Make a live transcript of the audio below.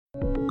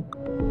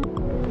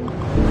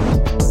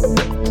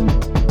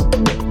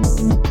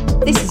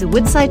This is a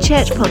Woodside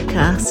Church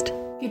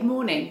podcast. Good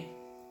morning.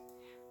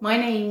 My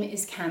name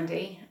is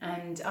Candy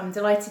and I'm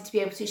delighted to be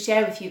able to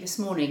share with you this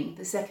morning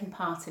the second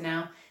part in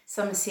our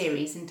summer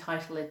series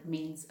entitled It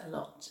Means a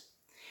Lot.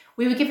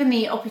 We were given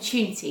the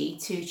opportunity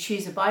to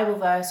choose a Bible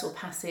verse or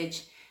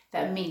passage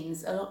that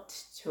means a lot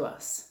to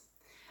us.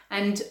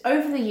 And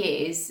over the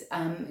years,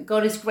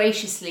 God has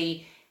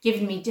graciously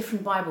given me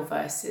different Bible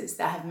verses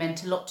that have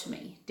meant a lot to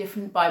me,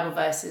 different Bible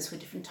verses for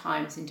different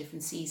times and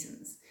different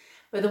seasons.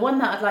 But the one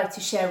that I'd like to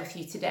share with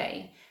you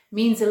today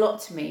means a lot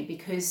to me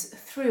because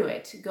through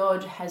it,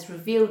 God has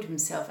revealed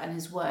himself and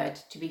his word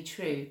to be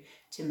true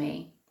to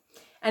me.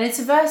 And it's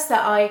a verse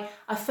that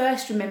I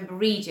first remember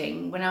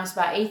reading when I was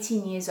about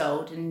 18 years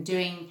old and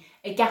doing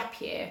a gap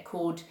year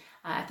called,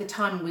 at the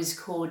time was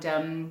called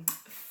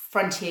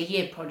Frontier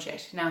Year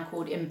Project, now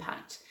called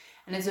Impact.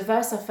 And it's a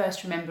verse I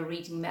first remember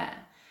reading there.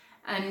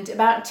 And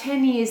about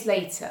 10 years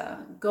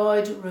later,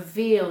 God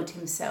revealed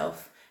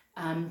himself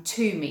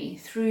to me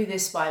through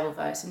this Bible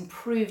verse and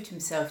proved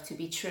himself to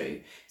be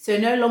true. So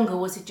no longer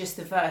was it just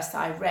the verse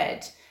that I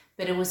read,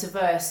 but it was a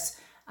verse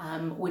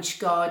which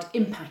God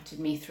impacted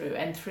me through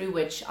and through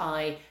which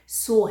I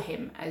saw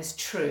him as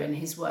true and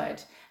his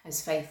word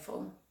as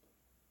faithful.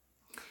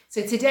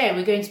 So today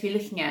we're going to be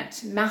looking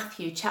at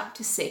Matthew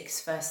chapter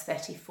 6 verse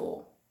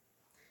 34.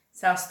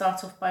 So I'll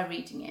start off by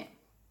reading it.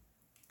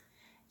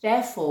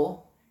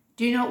 Therefore,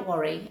 do not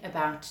worry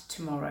about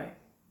tomorrow,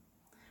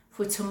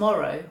 for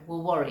tomorrow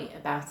will worry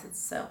about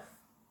itself.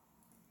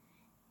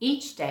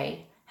 Each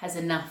day has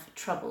enough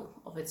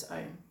trouble of its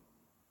own.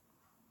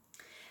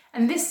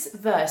 And this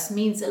verse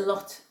means a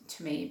lot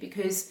to me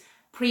because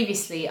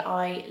previously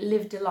I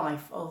lived a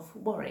life of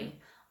worry.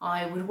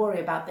 I would worry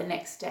about the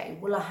next day.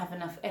 Will I have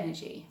enough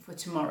energy for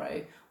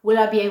tomorrow? Will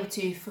I be able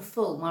to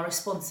fulfill my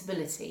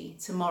responsibility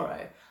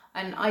tomorrow?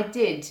 And I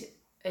did,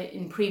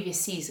 in previous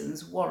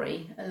seasons,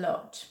 worry a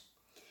lot.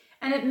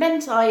 And it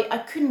meant I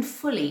couldn't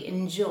fully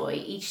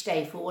enjoy each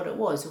day for what it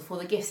was or for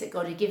the gifts that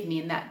God had given me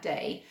in that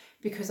day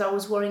because I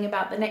was worrying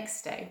about the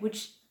next day,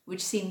 which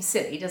seems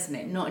silly, doesn't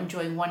it? Not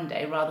enjoying one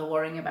day, rather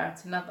worrying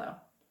about another.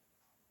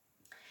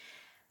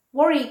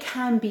 Worry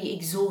can be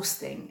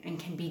exhausting and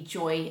can be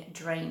joy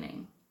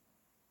draining.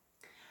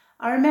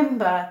 I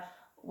remember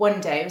one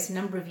day, it was a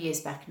number of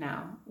years back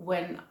now,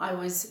 when I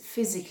was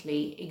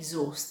physically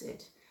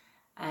exhausted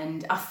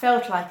and I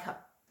felt like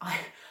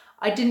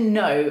I didn't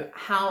know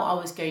how I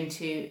was going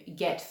to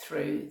get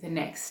through the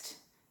next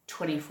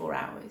 24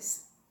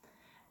 hours.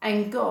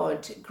 And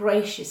God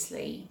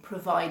graciously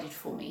provided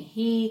for me.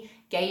 He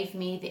gave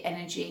me the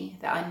energy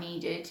that I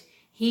needed.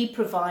 He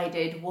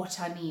provided what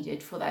I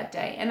needed for that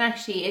day. And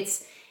actually,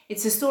 it's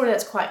a story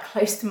that's quite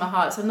close to my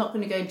heart, so I'm not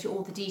going to go into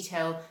all the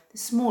detail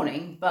this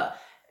morning, but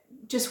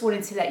just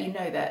wanted to let you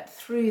know that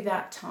through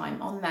that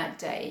time, on that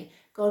day,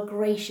 God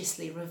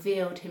graciously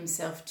revealed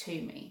himself to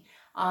me.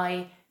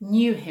 I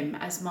knew him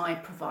as my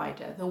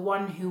provider, the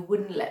one who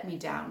wouldn't let me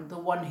down, the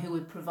one who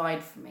would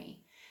provide for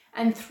me.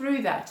 And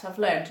through that, I've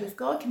learned if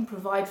God can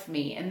provide for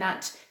me in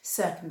that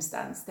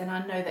circumstance, then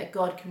I know that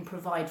God can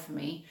provide for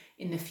me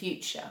in the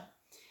future.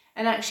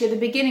 And actually, at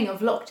the beginning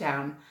of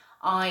lockdown,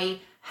 I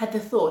had the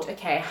thought,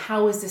 okay,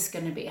 how is this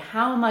going to be?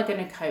 How am I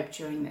going to cope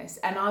during this?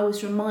 And I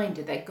was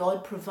reminded that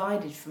God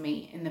provided for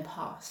me in the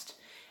past.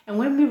 And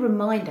when we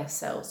remind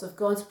ourselves of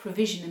God's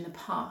provision in the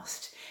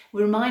past,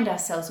 we remind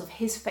ourselves of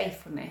his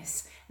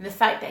faithfulness and the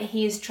fact that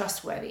he is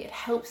trustworthy. It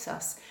helps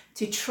us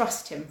to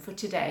trust him for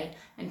today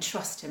and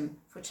trust him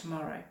for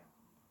tomorrow.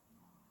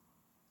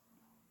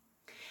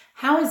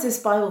 How has this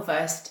Bible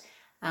verse,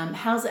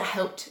 how's it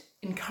helped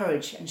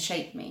encourage and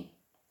shape me?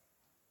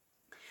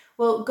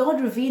 Well,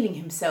 God revealing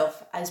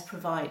himself as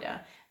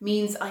provider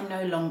means I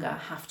no longer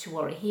have to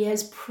worry. He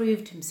has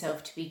proved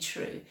himself to be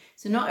true.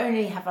 So not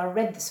only have I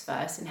read this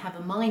verse and have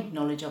a mind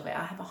knowledge of it,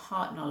 I have a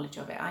heart knowledge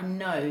of it. I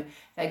know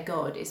that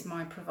God is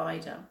my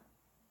provider.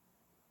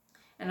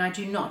 And I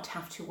do not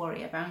have to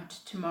worry about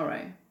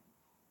tomorrow.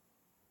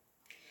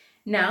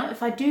 Now,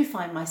 if I do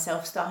find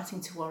myself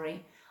starting to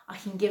worry, I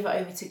can give it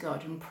over to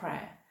God in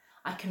prayer.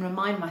 I can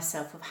remind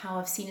myself of how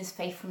I've seen his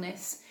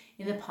faithfulness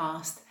in the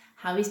past,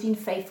 how he's been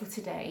faithful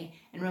today,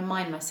 and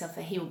remind myself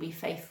that he will be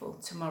faithful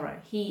tomorrow.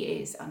 He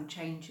is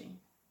unchanging.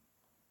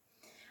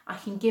 I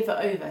can give it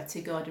over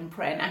to God in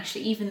prayer. And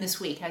actually, even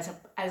this week, as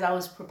I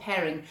was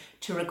preparing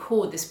to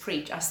record this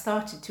preach, I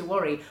started to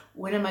worry,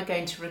 when am I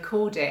going to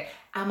record it?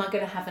 Am I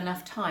going to have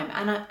enough time?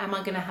 Am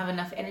I going to have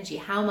enough energy?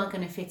 How am I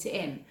going to fit it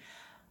in?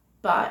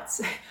 But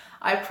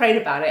I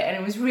prayed about it and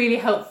it was really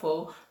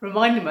helpful,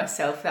 reminding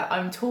myself that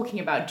I'm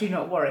talking about do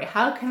not worry.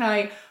 How can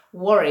I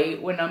worry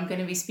when I'm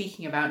going to be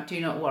speaking about do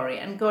not worry?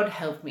 And God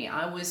helped me.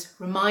 I was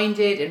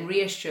reminded and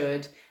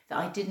reassured that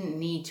I didn't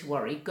need to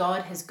worry.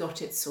 God has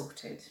got it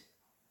sorted.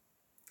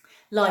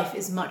 Life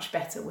is much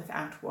better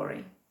without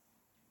worry.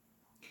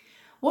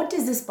 What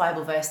does this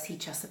Bible verse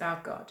teach us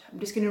about God? I'm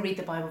just going to read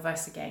the Bible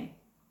verse again.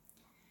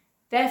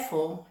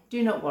 Therefore,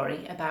 do not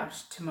worry about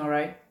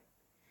tomorrow,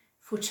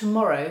 for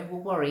tomorrow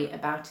will worry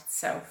about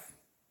itself.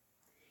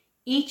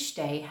 Each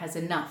day has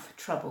enough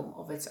trouble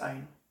of its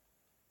own.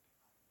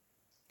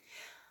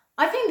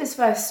 I think this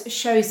verse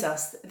shows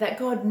us that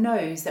God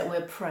knows that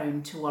we're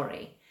prone to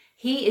worry.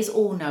 He is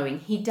all-knowing.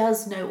 He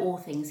does know all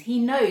things. He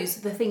knows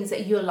the things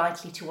that you're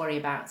likely to worry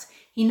about.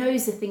 He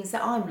knows the things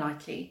that I'm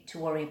likely to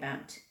worry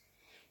about.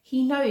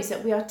 He knows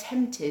that we are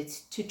tempted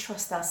to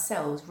trust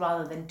ourselves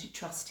rather than to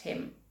trust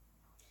him.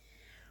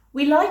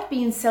 We like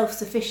being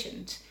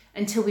self-sufficient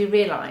until we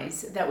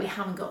realise that we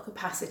haven't got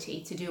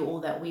capacity to do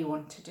all that we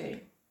want to do.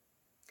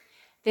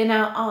 Then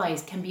our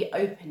eyes can be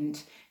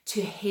opened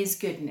to his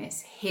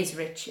goodness, his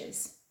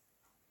riches.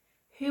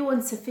 Who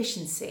wants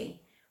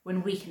sufficiency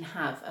when we can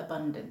have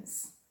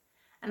abundance?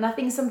 And I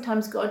think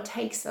sometimes God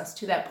takes us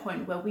to that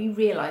point where we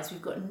realise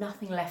we've got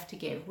nothing left to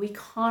give. We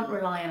can't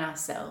rely on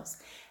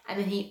ourselves. And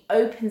then he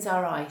opens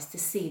our eyes to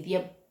see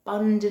the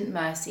abundant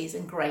mercies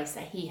and grace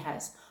that he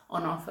has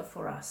on offer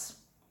for us.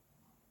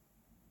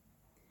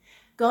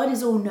 God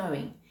is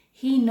all-knowing.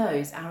 He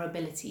knows our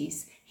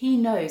abilities. He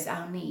knows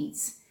our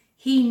needs.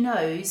 He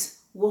knows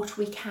what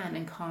we can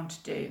and can't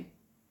do.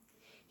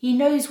 He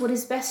knows what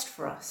is best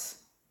for us.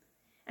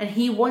 And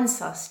he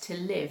wants us to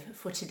live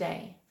for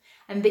today.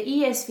 And the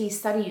ESV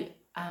Study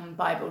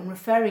Bible, in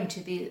referring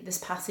to this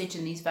passage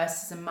and these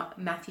verses in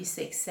Matthew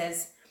 6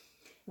 says,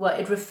 well,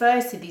 it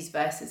refers to these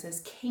verses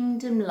as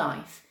kingdom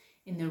life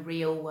in the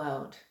real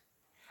world.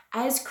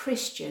 As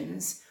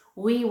Christians,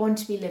 we want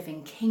to be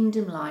living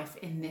kingdom life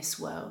in this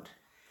world.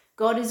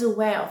 God is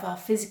aware of our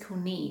physical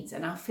needs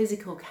and our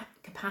physical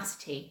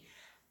capacity,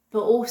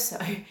 but also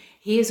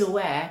he is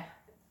aware,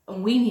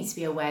 and we need to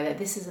be aware, that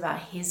this is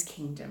about his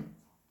kingdom.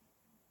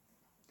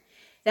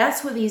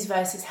 That's what these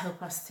verses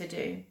help us to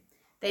do.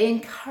 They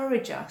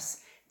encourage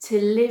us to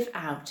live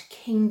out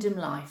kingdom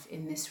life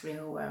in this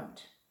real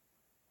world.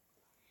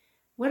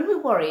 When we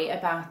worry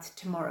about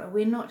tomorrow,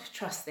 we're not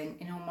trusting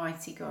in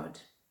Almighty God.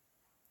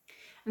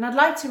 And I'd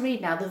like to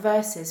read now the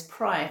verses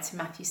prior to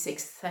Matthew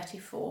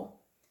 6:34,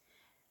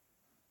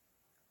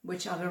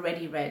 which I've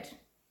already read.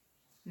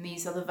 And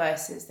these are the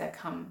verses that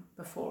come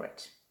before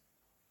it.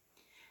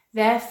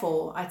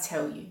 Therefore, I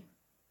tell you,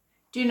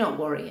 do not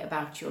worry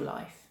about your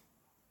life,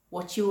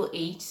 what you will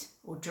eat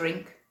or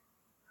drink,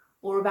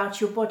 or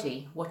about your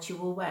body, what you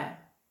will wear.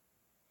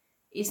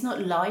 Is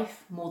not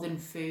life more than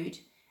food,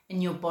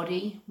 and your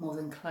body more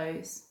than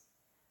clothes?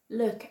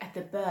 Look at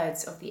the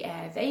birds of the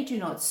air. They do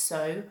not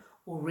sow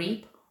or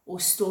reap or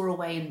store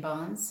away in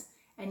barns,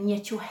 and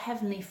yet your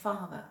heavenly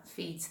Father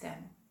feeds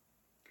them.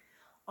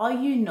 Are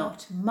you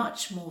not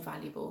much more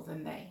valuable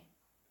than they?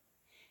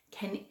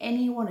 Can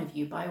any one of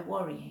you, by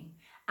worrying,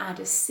 add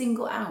a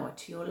single hour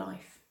to your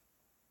life?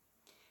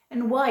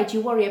 And why do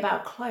you worry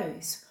about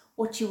clothes,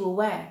 what you will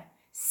wear?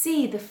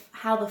 See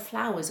how the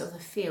flowers of the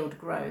field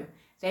grow.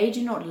 They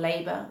do not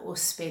labour or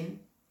spin.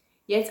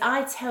 Yet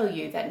I tell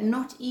you that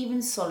not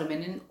even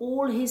Solomon in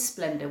all his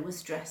splendour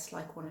was dressed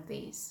like one of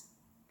these.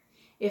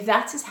 If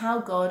that is how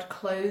God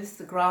clothes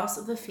the grass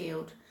of the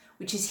field,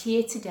 which is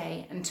here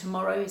today and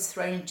tomorrow is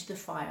thrown into the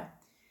fire,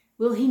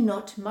 will he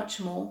not much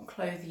more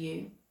clothe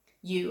you,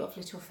 you of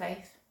little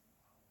faith?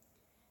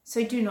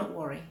 So do not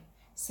worry,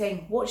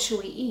 saying, what shall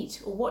we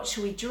eat, or what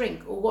shall we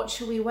drink, or what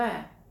shall we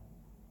wear?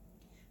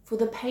 For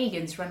the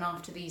pagans run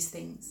after these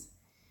things,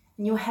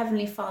 and your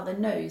heavenly Father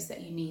knows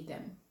that you need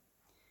them.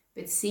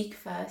 But seek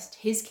first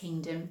his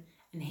kingdom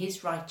and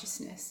his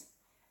righteousness,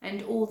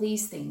 and all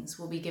these things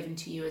will be given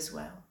to you as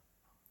well.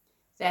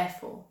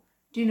 Therefore,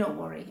 do not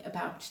worry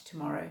about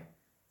tomorrow,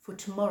 for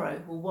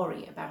tomorrow will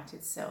worry about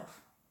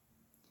itself.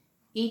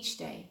 Each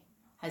day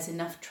has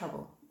enough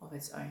trouble of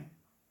its own.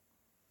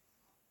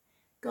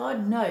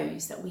 God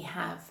knows that we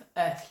have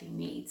earthly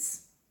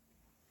needs.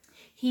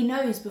 He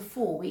knows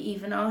before we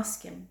even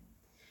ask him,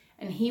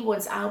 and he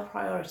wants our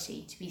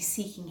priority to be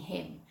seeking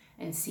him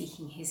and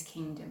seeking his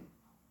kingdom.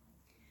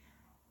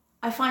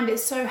 I find it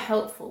so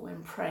helpful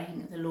when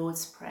praying the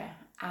Lord's Prayer,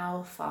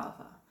 Our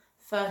Father,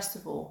 first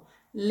of all,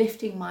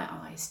 lifting my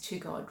eyes to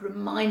God,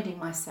 reminding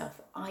myself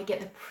that I get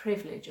the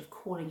privilege of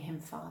calling him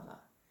Father.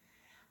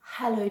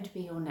 Hallowed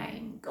be your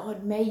name.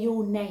 God, may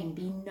your name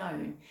be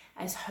known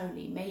as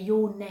holy. May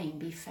your name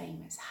be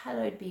famous.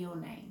 Hallowed be your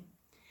name.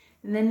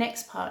 And the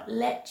next part,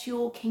 let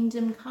your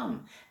kingdom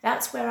come.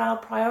 That's where our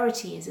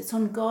priority is. It's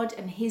on God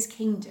and his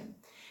kingdom.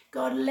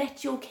 God,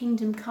 let your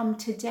kingdom come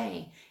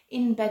today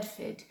in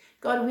Bedford.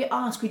 God, we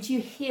ask, would you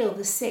heal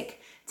the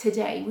sick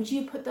today? Would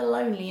you put the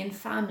lonely in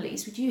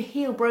families? Would you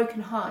heal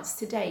broken hearts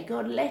today?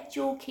 God, let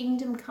your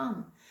kingdom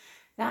come.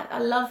 That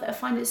I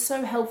find it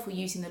so helpful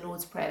using the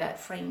Lord's Prayer,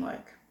 that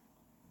framework.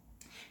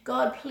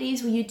 God,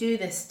 please will you do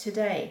this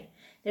today?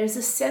 There's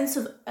a sense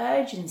of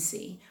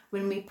urgency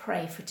when we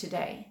pray for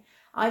today.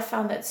 I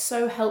found that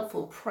so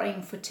helpful,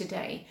 praying for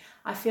today.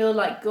 I feel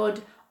like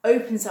God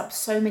opens up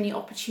so many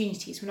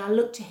opportunities when I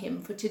look to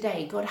him for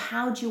today. God,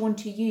 how do you want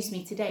to use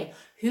me today?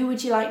 Who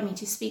would you like me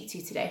to speak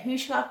to today? Who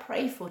shall I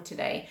pray for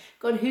today?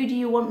 God, who do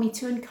you want me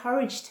to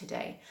encourage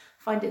today?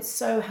 I find it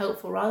so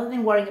helpful, rather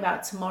than worrying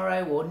about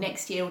tomorrow or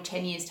next year or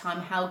 10 years time,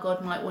 how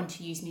God might want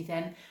to use me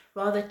then.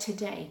 Rather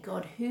today,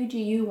 God, who do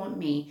you want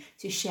me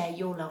to share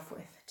your love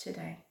with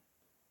today?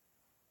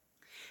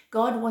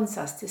 God wants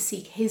us to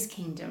seek his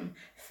kingdom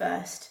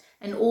first,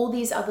 And all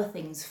these other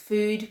things,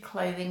 food,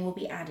 clothing, will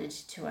be added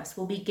to us,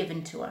 will be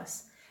given to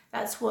us.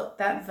 That's what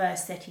that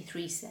verse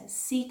 33 says.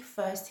 Seek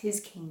first his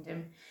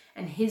kingdom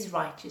and his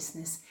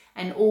righteousness,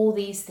 and all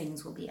these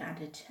things will be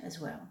added as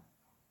well.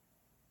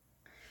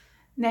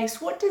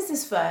 Next, what does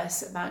this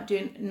verse about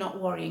not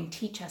worrying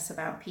teach us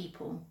about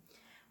people?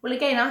 Well,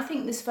 again, I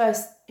think this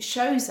verse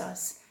shows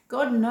us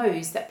God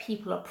knows that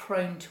people are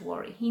prone to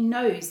worry. He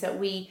knows that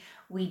we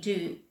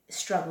do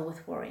struggle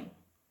with worry.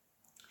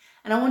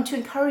 And I want to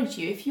encourage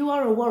you, if you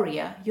are a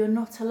worrier, you're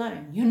not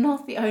alone. You're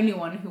not the only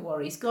one who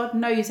worries. God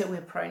knows that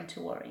we're prone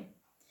to worry.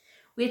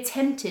 We're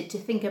tempted to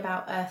think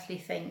about earthly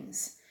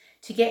things,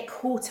 to get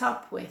caught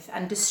up with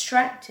and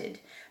distracted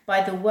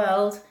by the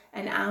world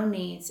and our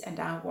needs and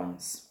our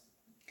wants.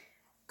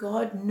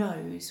 God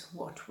knows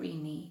what we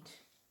need.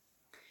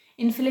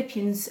 In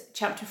Philippians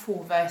chapter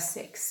 4, verse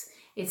 6,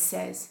 it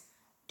says,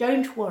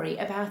 "Don't worry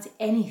about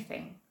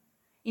anything.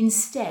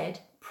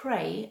 Instead,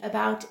 pray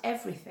about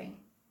everything.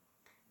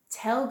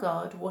 Tell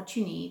God what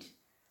you need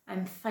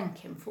and thank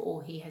him for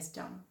all he has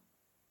done."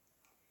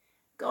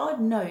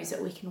 God knows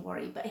that we can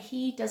worry, but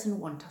he doesn't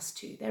want us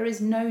to. There is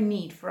no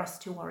need for us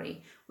to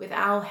worry with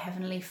our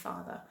Heavenly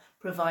Father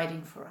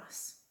providing for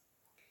us.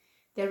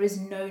 There is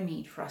no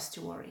need for us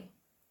to worry.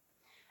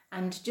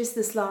 And just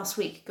this last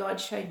week, God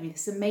showed me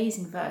this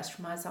amazing verse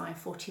from Isaiah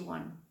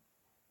 41.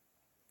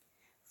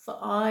 "For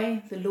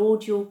I, the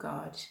Lord your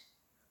God,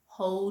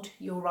 hold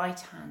your right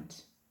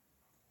hand.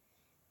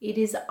 It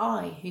is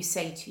I who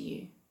say to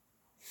you,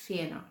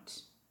 fear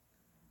not.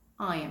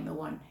 I am the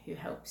one who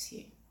helps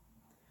you."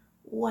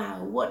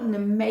 Wow, what an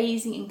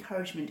amazing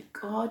encouragement.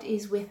 God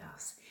is with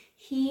us.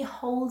 He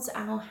holds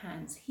our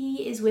hands.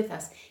 He is with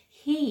us.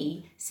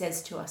 He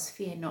says to us,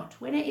 fear not.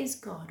 When it is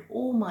God,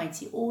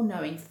 Almighty,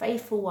 all-knowing,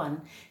 faithful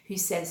one, who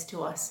says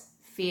to us,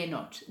 fear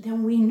not,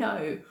 then we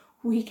know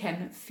we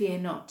can fear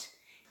not.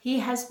 He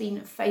has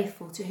been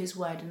faithful to his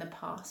word in the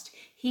past.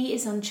 He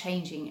is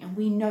unchanging, and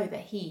we know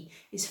that he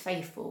is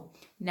faithful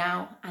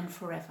now and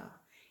forever.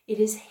 It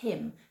is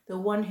him, the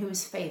one who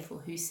is faithful,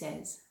 who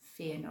says,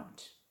 fear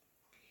not.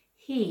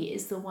 He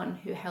is the one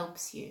who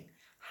helps you.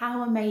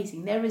 How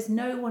amazing. There is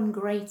no one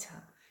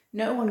greater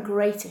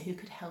who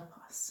could help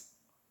us.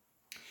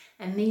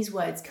 And these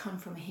words come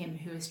from him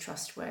who is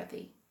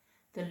trustworthy.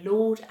 The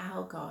Lord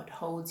our God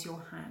holds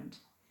your hand.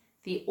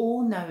 The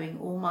all-knowing,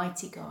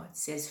 almighty God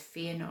says,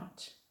 fear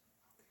not.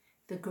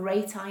 The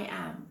great I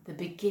am, the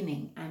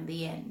beginning and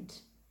the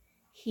end.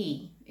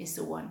 He is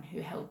the one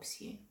who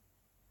helps you.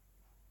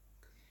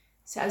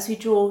 So as we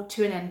draw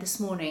to an end this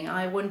morning,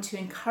 I want to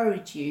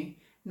encourage you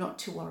not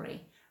to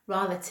worry,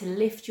 rather to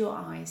lift your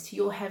eyes to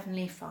your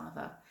Heavenly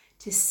Father,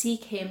 to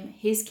seek him,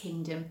 his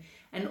kingdom,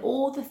 and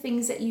all the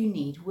things that you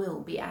need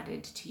will be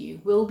added to you,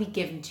 will be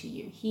given to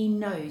you. He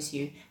knows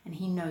you and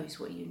he knows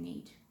what you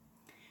need.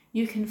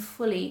 You can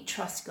fully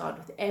trust God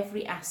with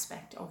every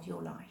aspect of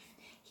your life.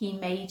 He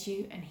made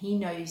you and he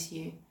knows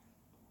you.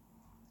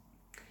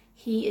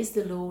 He is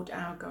the Lord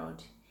our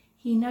God.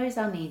 He knows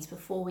our needs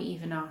before we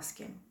even ask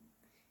him.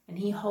 And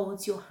he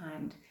holds your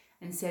hand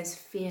and says,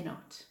 fear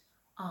not,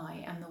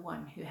 I am the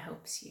one who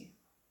helps you.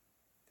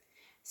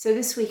 So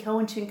this week I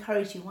want to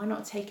encourage you, why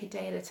not take a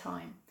day at a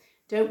time?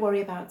 Don't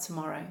worry about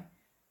tomorrow,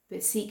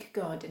 but seek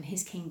God and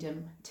his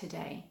kingdom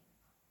today.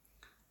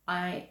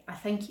 I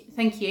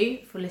thank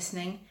you for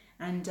listening,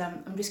 and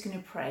I'm just going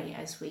to pray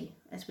as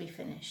we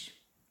finish.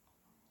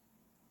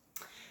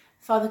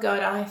 Father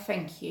God, I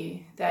thank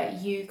you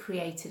that you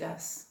created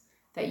us,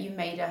 that you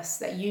made us,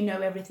 that you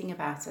know everything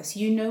about us.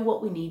 You know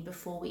what we need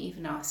before we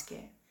even ask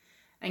it.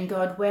 And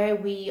God, where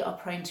we are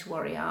prone to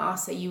worry, I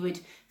ask that you would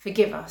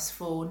forgive us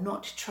for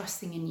not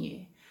trusting in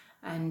you.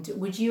 And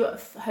would you,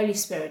 Holy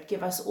Spirit,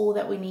 give us all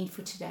that we need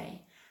for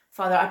today?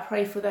 Father, I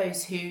pray for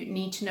those who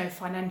need to know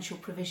financial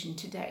provision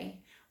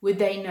today. Would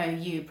they know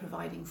you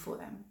providing for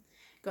them?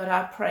 God,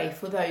 I pray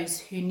for those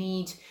who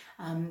need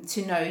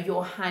to know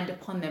your hand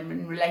upon them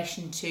in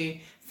relation to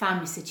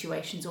family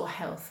situations or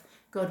health.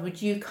 God,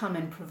 would you come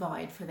and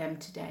provide for them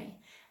today?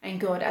 And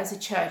God, as a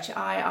church,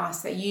 I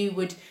ask that you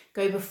would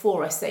go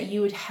before us, that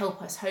you would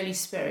help us, Holy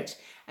Spirit,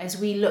 as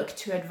we look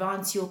to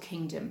advance your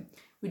kingdom.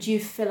 Would you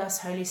fill us,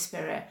 Holy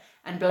Spirit,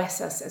 and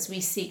bless us as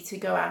we seek to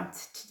go out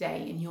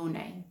today in your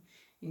name.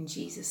 In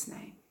Jesus'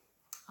 name.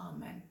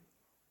 Amen.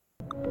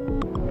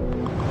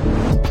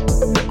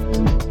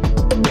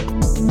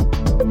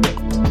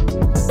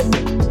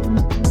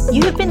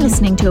 You have been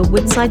listening to a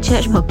Woodside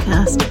Church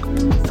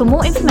podcast. For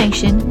more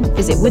information,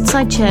 visit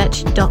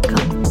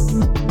woodsidechurch.com.